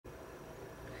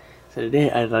So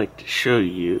today I'd like to show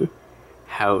you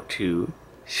how to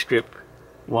strip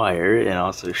wire and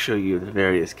also show you the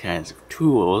various kinds of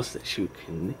tools that you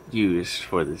can use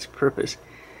for this purpose.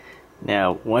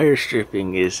 Now, wire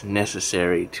stripping is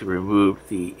necessary to remove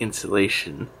the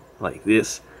insulation like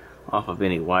this off of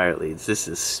any wire leads. This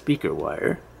is speaker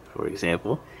wire, for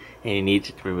example, and you need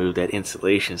to remove that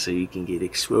insulation so you can get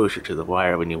exposure to the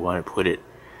wire when you want to put it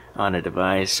on a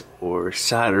device or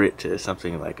solder it to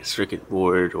something like a circuit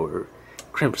board or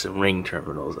crimp some ring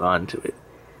terminals onto it.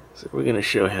 So we're going to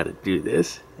show how to do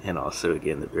this, and also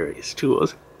again the various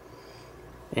tools.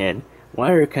 And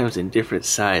wire comes in different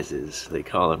sizes. They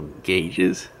call them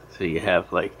gauges. So you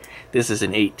have, like, this is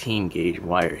an 18 gauge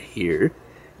wire here.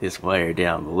 This wire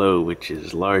down below, which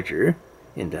is larger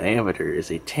in diameter,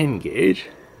 is a 10 gauge.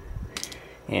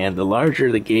 And the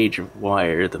larger the gauge of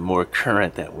wire, the more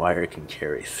current that wire can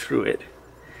carry through it.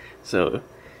 So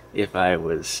if I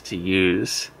was to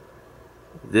use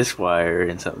this wire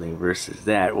in something versus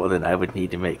that, well, then I would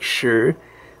need to make sure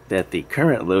that the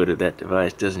current load of that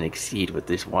device doesn't exceed what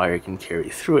this wire can carry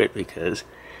through it, because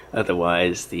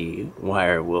otherwise the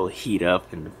wire will heat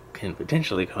up and can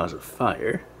potentially cause a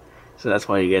fire. So that's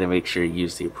why you got to make sure you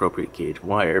use the appropriate gauge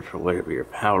wire for whatever you're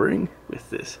powering with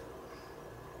this.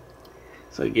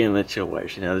 So again, let's show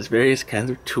wires. Now there's various kinds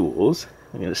of tools.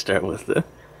 I'm going to start with the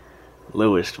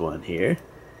lowest one here.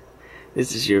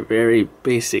 This is your very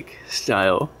basic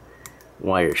style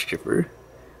wire stripper.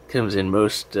 Comes in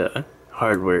most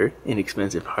hardware,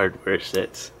 inexpensive hardware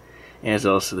sets, and is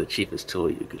also the cheapest tool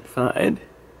you can find.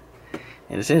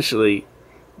 And essentially,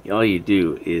 all you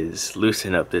do is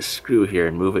loosen up this screw here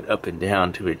and move it up and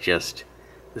down to adjust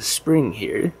the spring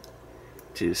here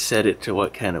to set it to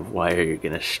what kind of wire you're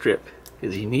going to strip.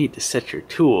 Because you need to set your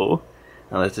tool,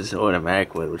 unless it's an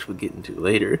automatic one, which we'll get into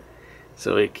later,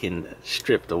 so it can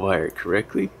strip the wire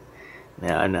correctly.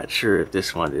 Now, I'm not sure if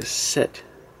this one is set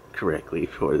correctly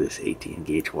for this 18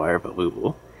 gauge wire, but we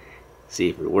will see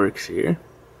if it works here.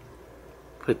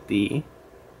 Put the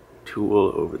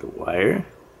tool over the wire,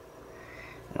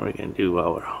 and what we're going to do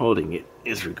while we're holding it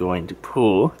is we're going to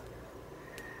pull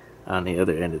on the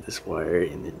other end of this wire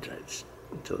and then try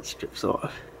until it strips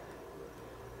off.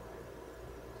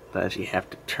 Sometimes you have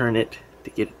to turn it to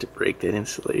get it to break that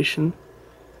insulation.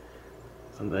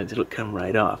 Sometimes it'll come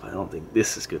right off. I don't think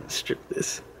this is going to strip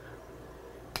this.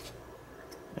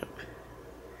 Nope.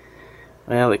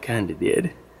 Well, it kind of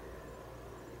did.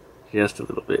 Just a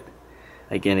little bit.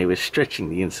 Again, it was stretching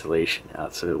the insulation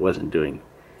out, so it wasn't doing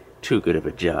too good of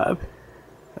a job.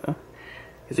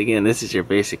 Because again, this is your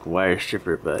basic wire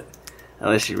stripper, but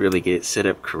unless you really get it set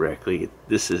up correctly,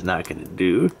 this is not going to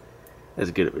do as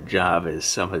good of a job as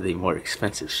some of the more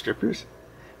expensive strippers.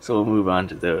 So we'll move on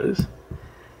to those.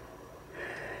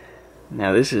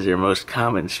 Now this is your most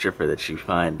common stripper that you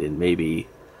find in maybe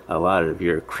a lot of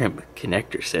your crimp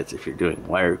connector sets if you're doing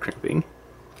wire crimping.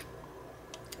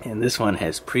 And this one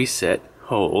has preset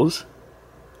holes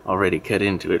already cut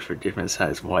into it for different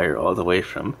size wire, all the way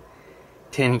from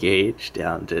 10 gauge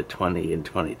down to 20 and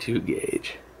 22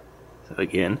 gauge. So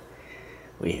again,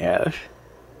 we have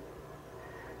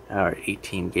our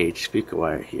 18 gauge speaker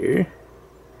wire here,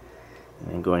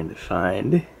 and I'm going to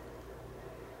find the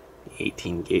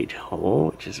 18 gauge hole,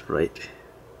 which is right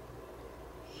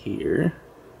here.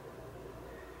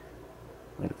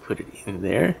 I'm going to put it in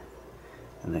there,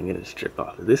 and I'm going to strip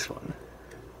off of this one.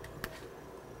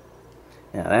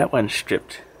 Now that one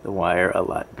stripped the wire a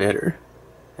lot better,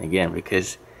 again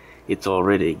because it's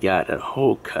already got a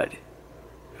hole cut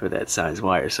for that size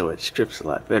wire, so it strips a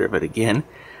lot better. But again,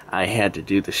 I had to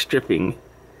do the stripping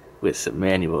with some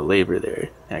manual labor there,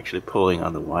 actually pulling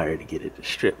on the wire to get it to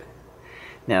strip.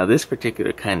 Now this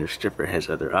particular kind of stripper has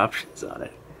other options on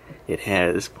it. It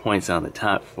has points on the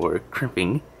top for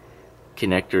crimping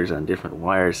connectors on different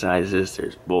wire sizes.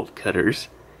 There's bolt cutters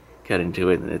cut into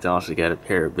it, and it's also got a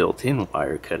pair of built-in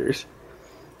wire cutters.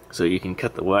 So you can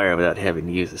cut the wire without having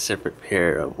to use a separate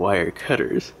pair of wire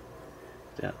cutters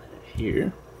down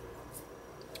here.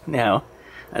 Now,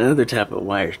 another type of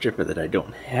wire stripper that I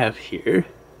don't have here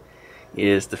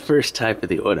is the first type of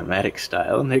the automatic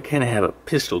style, and they kind of have a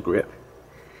pistol grip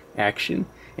action,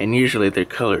 and usually they're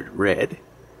colored red,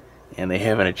 and they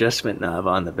have an adjustment knob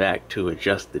on the back to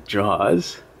adjust the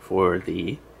jaws for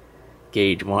the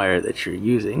gauge wire that you're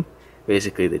using.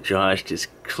 Basically the jaws just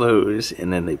close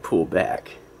and then they pull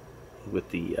back with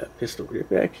the pistol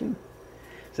grip action.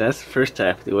 So that's the first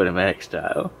type of the automatic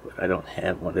style, but I don't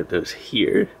have one of those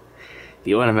here.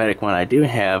 The automatic one I do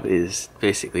have is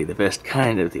basically the best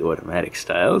kind of the automatic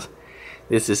styles.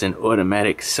 This is an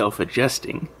automatic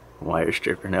self-adjusting wire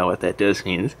stripper. Now what that does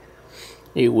means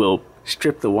it will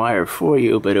strip the wire for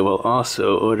you, but it will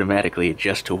also automatically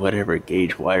adjust to whatever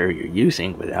gauge wire you're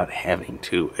using without having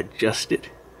to adjust it.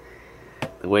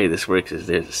 The way this works is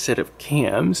there's a set of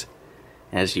cams.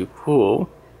 As you pull,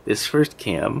 this first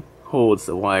cam holds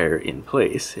the wire in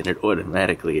place and it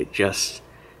automatically adjusts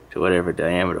to whatever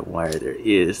diameter wire there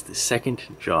is. The second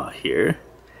jaw here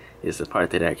is the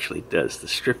part that actually does the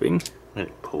stripping when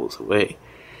it pulls away.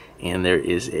 And there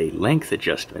is a length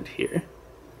adjustment here.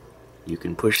 You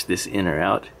can push this in or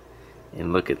out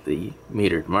and look at the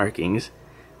metered markings.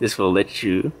 This will let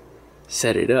you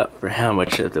set it up for how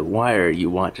much of the wire you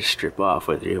want to strip off,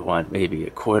 whether you want maybe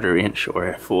a 1/4 inch or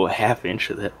a full 1/2 inch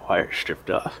of that wire stripped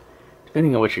off,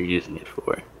 depending on what you're using it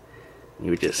for.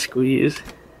 You would just squeeze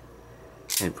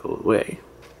and pull away.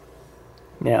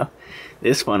 Now,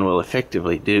 this one will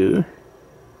effectively do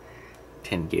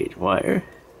 10 gauge wire.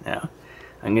 Now,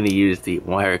 I'm going to use the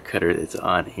wire cutter that's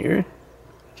on here.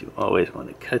 You always want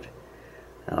to cut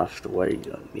off the wire you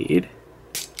don't need.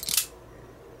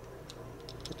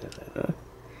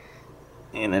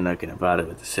 And then I'm going to bother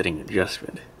with the setting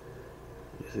adjustment.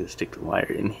 Just going to stick the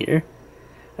wire in here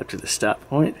up to the stop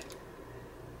point.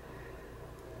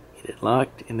 Get it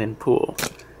locked and then pull.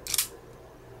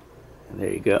 And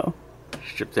there you go.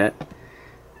 Strip that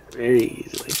very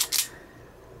easily.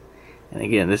 And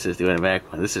again, this is the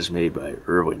automatic one. This is made by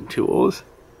Irwin Tools.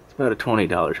 It's about a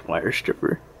 $20 wire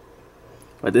stripper.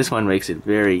 But this one makes it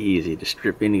very easy to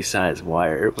strip any size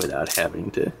wire without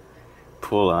having to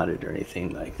pull on it or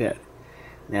anything like that.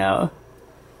 Now,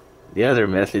 the other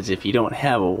methods, if you don't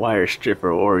have a wire stripper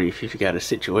or if you've got a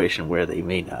situation where they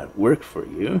may not work for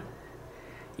you,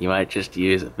 you might just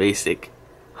use a basic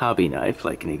hobby knife,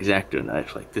 like an X-Acto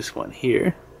knife like this one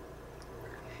here.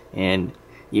 And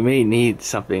you may need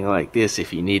something like this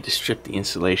if you need to strip the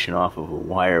insulation off of a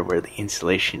wire where the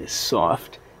insulation is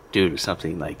soft due to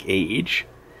something like age.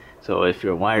 So if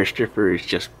your wire stripper is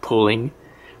just pulling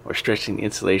or stretching the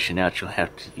insulation out, you'll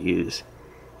have to use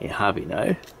a hobby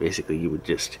knife. Basically, you would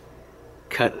just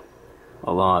cut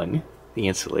along the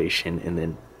insulation and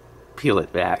then peel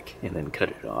it back and then cut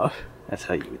it off. That's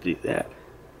how you would do that.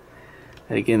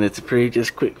 And again, it's a pretty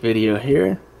just quick video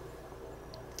here,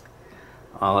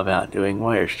 all about doing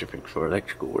wire stripping for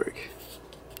electrical work.